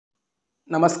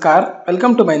Namaskar,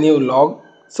 welcome to my new vlog.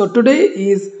 So today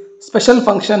is special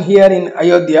function here in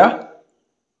Ayodhya,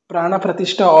 Prana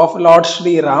Pratishtha of Lord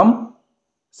Sri Ram.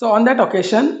 So on that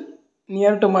occasion,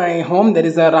 near to my home there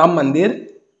is a Ram Mandir.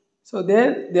 So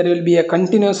there will be a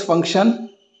continuous function.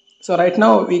 So right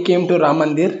now we came to Ram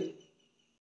Mandir.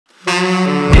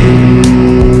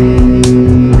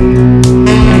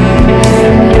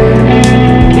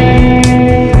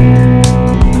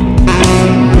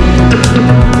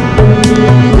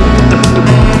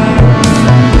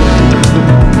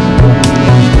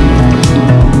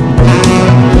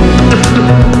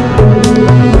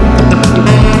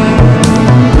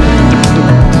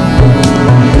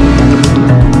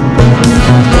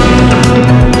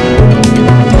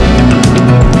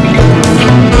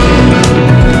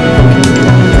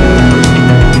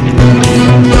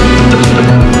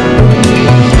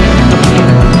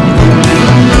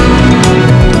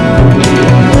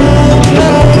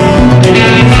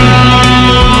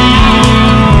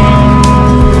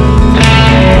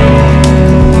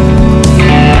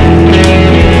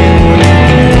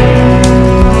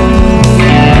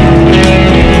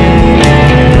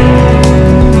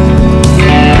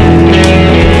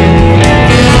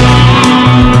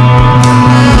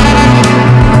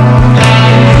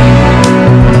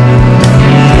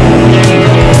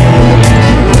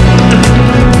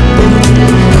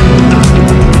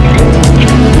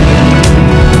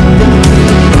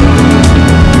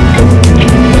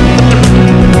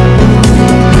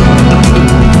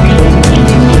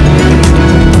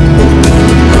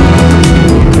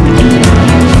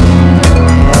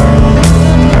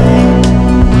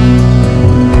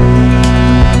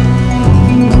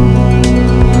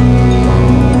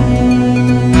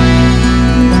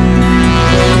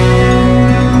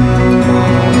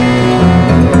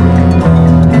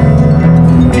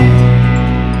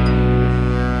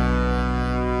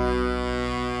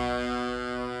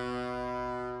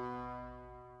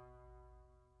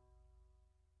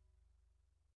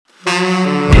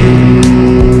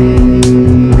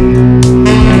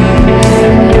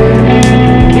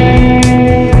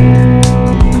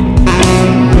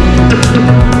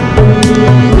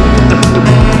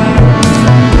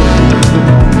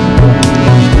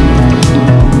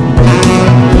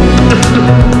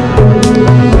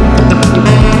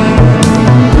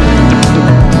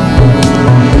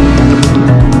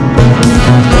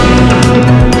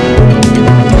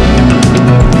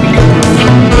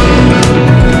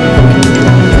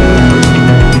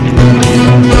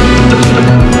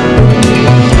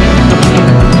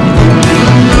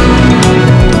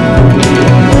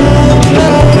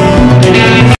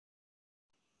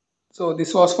 So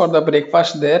this was for the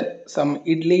breakfast there. Some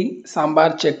idli,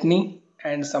 sambar, chutney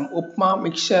and some upma,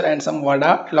 mixture and some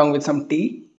vada along with some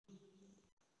tea.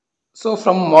 So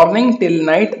from morning till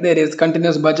night there is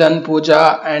continuous bhajan,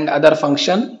 puja and other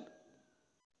function.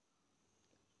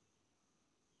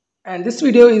 And this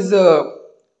video is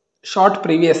shot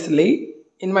previously.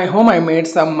 In my home I made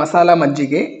some masala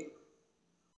majjige.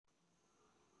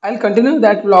 I'll continue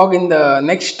that vlog in the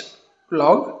next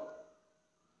vlog.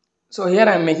 So here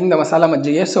I am making the masala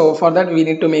majjige. So for that we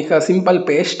need to make a simple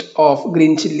paste of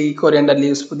green chilli, coriander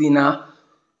leaves, pudina,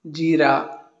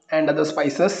 jeera and other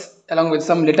spices along with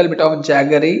some little bit of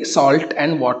jaggery, salt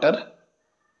and water.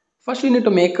 First we need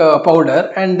to make a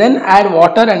powder and then add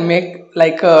water and make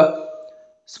like a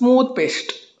smooth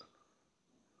paste.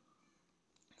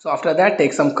 So after that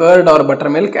take some curd or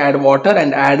buttermilk, add water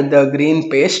and add the green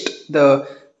paste, the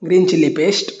green chilli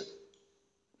paste.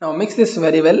 Now mix this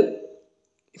very well.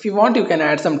 If you want you can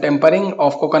add some tempering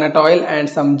of coconut oil and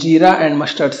some jeera and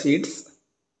mustard seeds.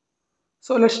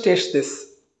 So let's taste this.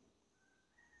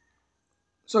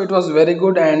 So it was very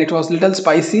good and it was little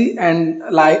spicy and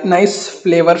nice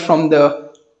flavor from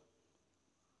the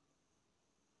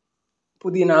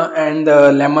pudina and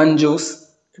the lemon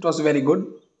juice. It was very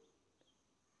good.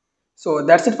 So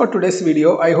that's it for today's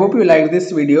video. I hope you liked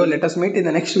this video. Let us meet in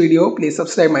the next video. Please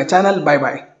subscribe my channel. Bye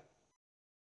bye.